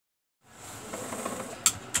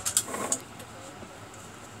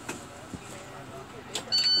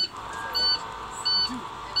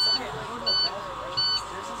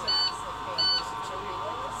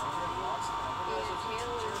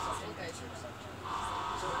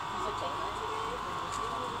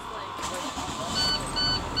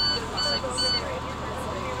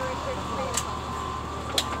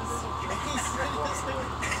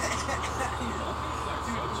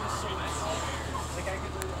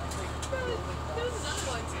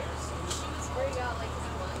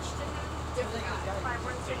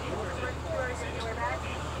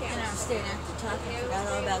downstairs after talking. I forgot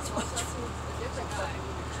all about you.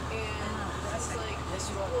 And I was like,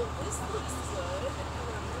 well, this looks good.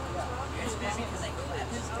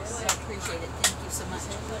 I appreciate it. Thank you so much.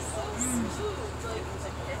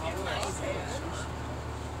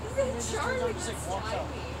 Isn't charming? Just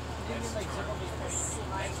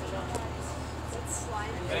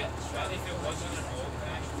slimy. That if it wasn't an old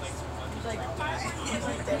fashioned like some hundred like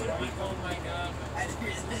oh my god. That's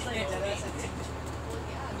all man, this is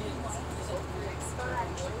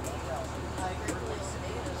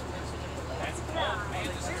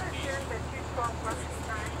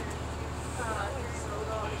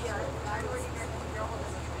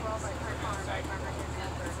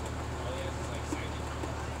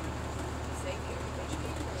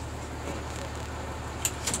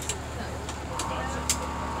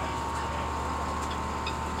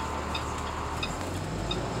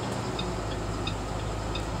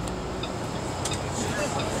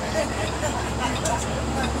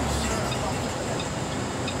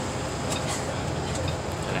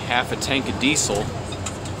And a half a tank of diesel.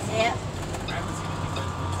 Yep.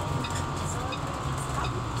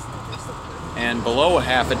 And below a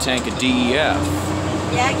half a tank of DEF.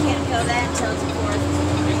 Yeah, I can't go that until the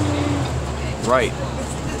 4th. Right.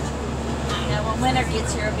 Yeah, when winter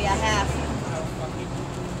gets here, it'll be a half.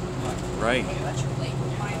 Right.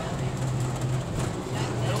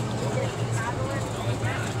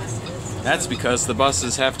 That's because the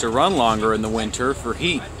buses have to run longer in the winter for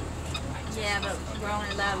heat. Yeah, but we're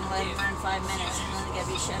only allowed to let them run 5 minutes and then they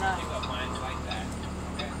gotta be shut off.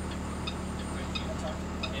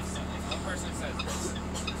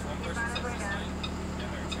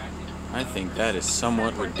 I think that is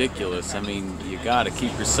somewhat ridiculous. I mean, you gotta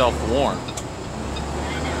keep yourself warm. I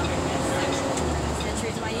know. That's the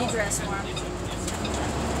reason why you dress warm.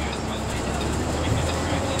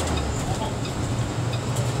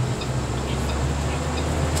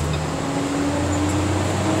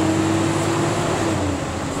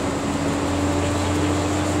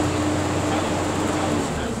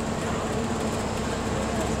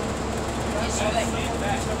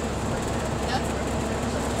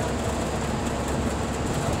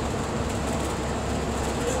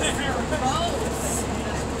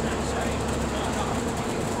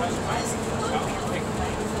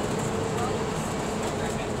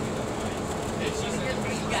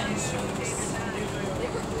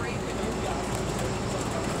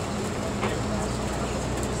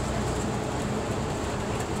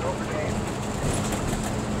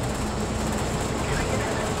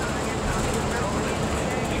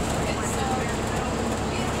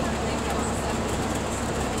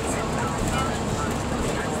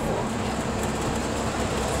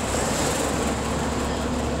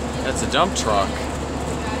 That's a dump truck.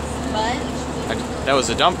 What? That was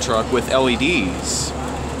a dump truck with LEDs.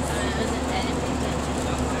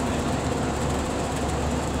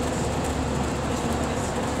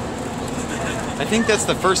 I think that's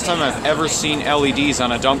the first time I've ever seen LEDs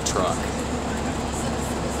on a dump truck.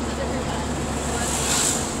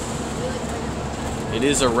 It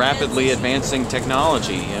is a rapidly advancing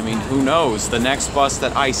technology. I mean, who knows? The next bus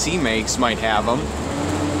that IC makes might have them.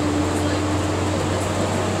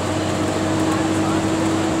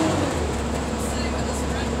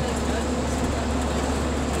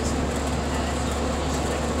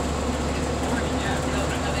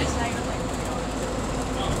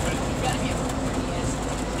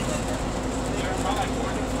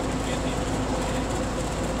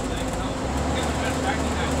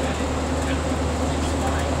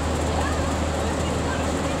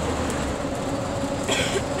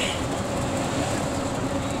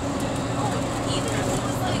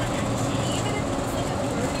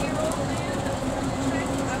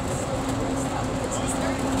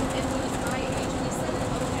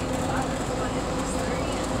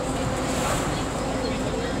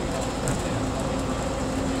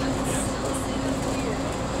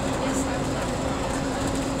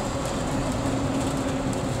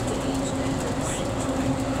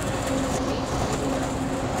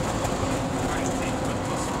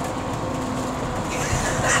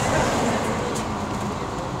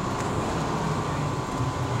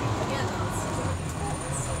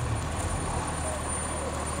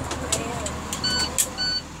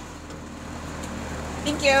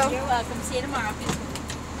 Thank you. You're welcome. See you tomorrow.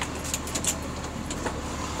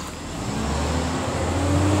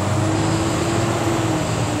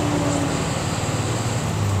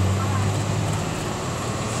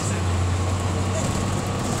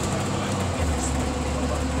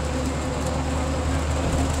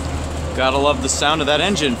 Gotta love the sound of that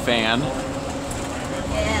engine fan.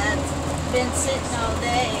 Yeah, it's been sitting all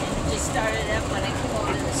day and it just started up when I came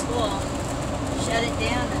over to the school. shut it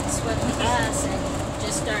down and swept the bus and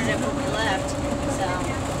just started up when we left. So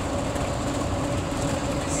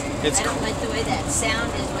I don't like the way that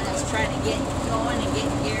sound is when it's trying to get going and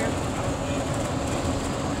get gear.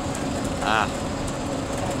 Ah.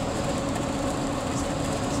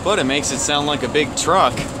 But it makes it sound like a big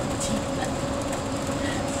truck.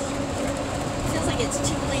 Feels like it's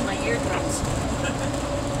tickling my eardrums.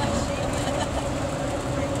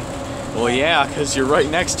 Well, yeah, because you're right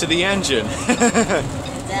next to the engine.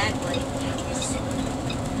 Exactly.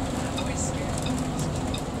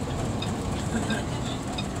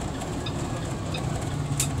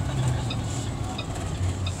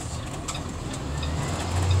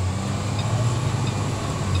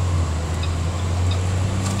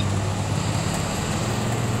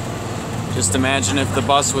 Just imagine if the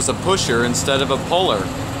bus was a pusher instead of a puller.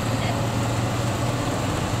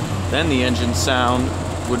 Then the engine sound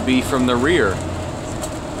would be from the rear.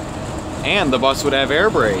 And the bus would have air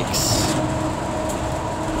brakes.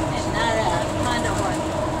 And not a Honda horn.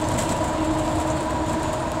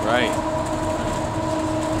 Right.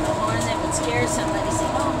 A horn that would scare somebody, say,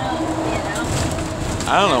 oh no, you know?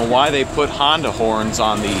 I don't know why they put Honda horns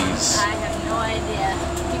on these. I have no idea.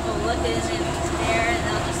 People look at it and stare and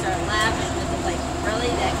they'll just start laughing with it, like, really?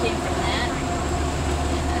 That came from that?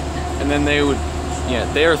 And then they would, yeah,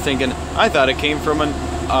 they're thinking, I thought it came from a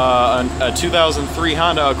 2003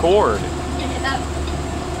 Honda Accord.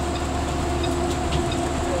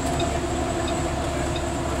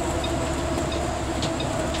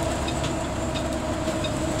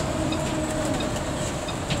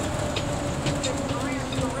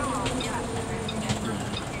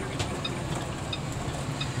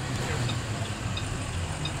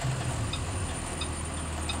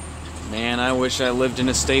 Man, I wish I lived in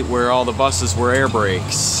a state where all the buses were air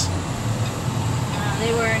brakes.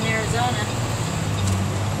 They were in Arizona.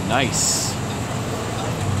 Nice.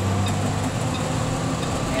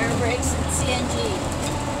 Air brakes and CNG.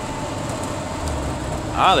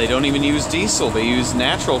 Ah, they don't even use diesel, they use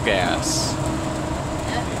natural gas.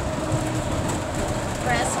 Yep.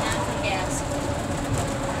 Press natural gas.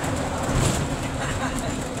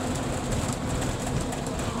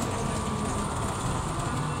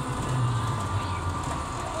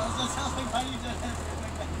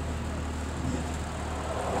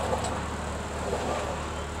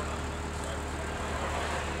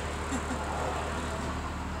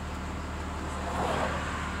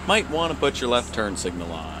 Might want to put your left turn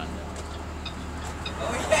signal on.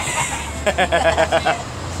 I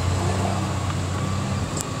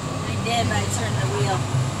did, but I turned the wheel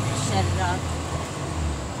and shut it off.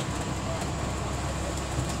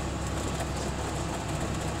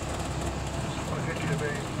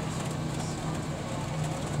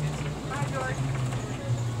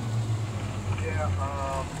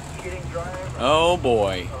 Oh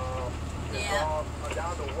boy. Yeah.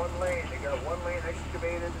 Down to one lane. They got one lane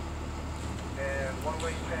excavated and one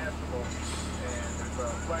lane passable. And there's a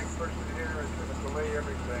flag person here that's going to delay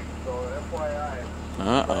everything. So FYI,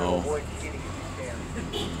 Uh-oh. avoid cheating if you can.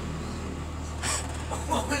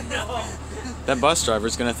 Oh no! That bus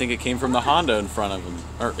driver's gonna think it came from the Honda in front of him,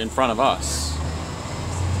 or in front of us.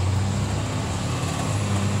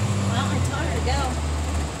 Well, I told her to go.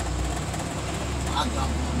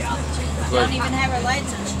 She don't even have her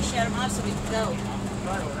lights on. She shut them off so we could go.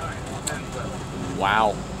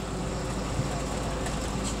 Wow.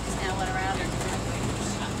 She's now went around her.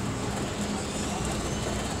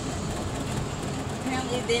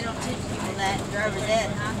 Apparently they don't teach people that in driver's ed,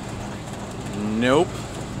 huh? Nope.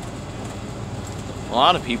 A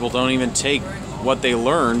lot of people don't even take what they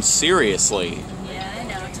learn seriously. Yeah, I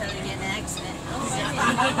know, until they get in an accident.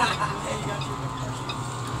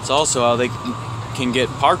 It's also how they can get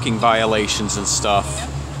parking violations and stuff.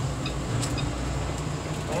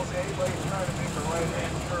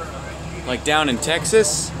 Like down in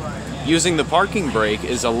Texas, using the parking brake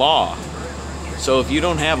is a law. So if you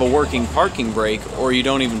don't have a working parking brake or you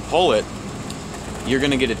don't even pull it, you're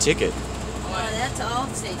going to get a ticket. Well, that's all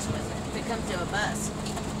states with it. If it comes to a bus.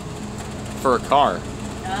 For a car.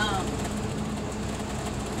 Oh.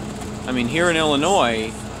 I mean, here in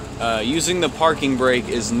Illinois, using the parking brake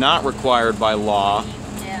is not required by law,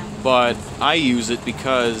 Yeah. but I use it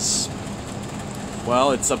because,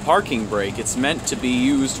 well, it's a parking brake. It's meant to be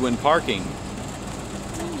used when parking.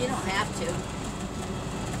 You don't have to.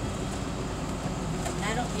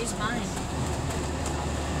 I don't use mine.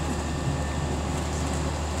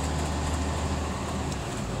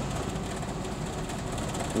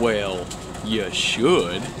 Well, you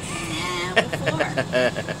should. Nah, what for?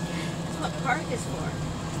 That's what park is for.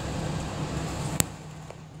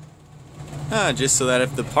 Just so that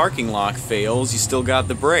if the parking lock fails, you still got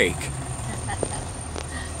the brake.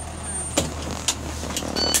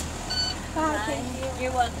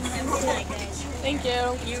 You're welcome. Have a good night, guys. Thank you.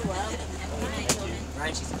 You're welcome. Have a good night, children.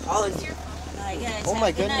 Ryan, she's calling you. Bye, guys. Oh Have my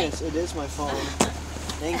a good night. goodness, it is my phone.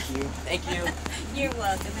 Thank you. Thank you. You're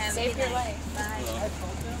welcome. Have Save a good your night. life.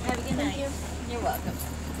 Bye. Have a good night. You're welcome.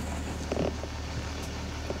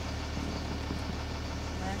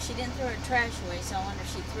 Well, she didn't throw her trash away, so I wonder if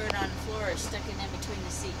she threw it on the floor or stuck it in between the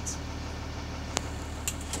seats.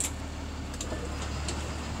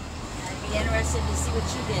 I'd be interested to see what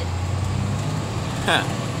she did. Huh.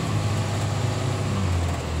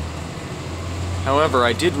 However,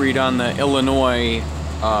 I did read on the Illinois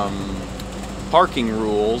parking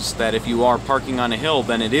rules that if you are parking on a hill,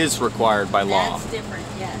 then it is required by law. That's different,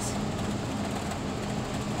 yes.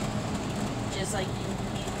 Just like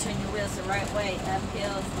you turn your wheels the right way,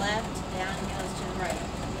 uphill is left, downhill is to the right.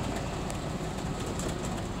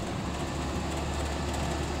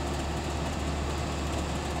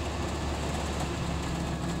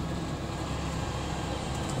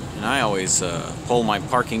 And I always pull my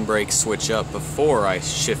parking brake switch up before I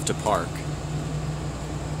shift to park.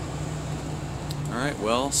 Alright,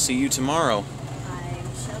 well, see you tomorrow. I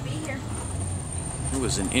shall be here. It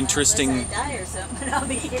was an interesting Unless I die or something, I'll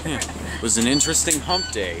be here. it was an interesting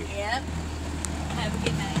hump day. Yep.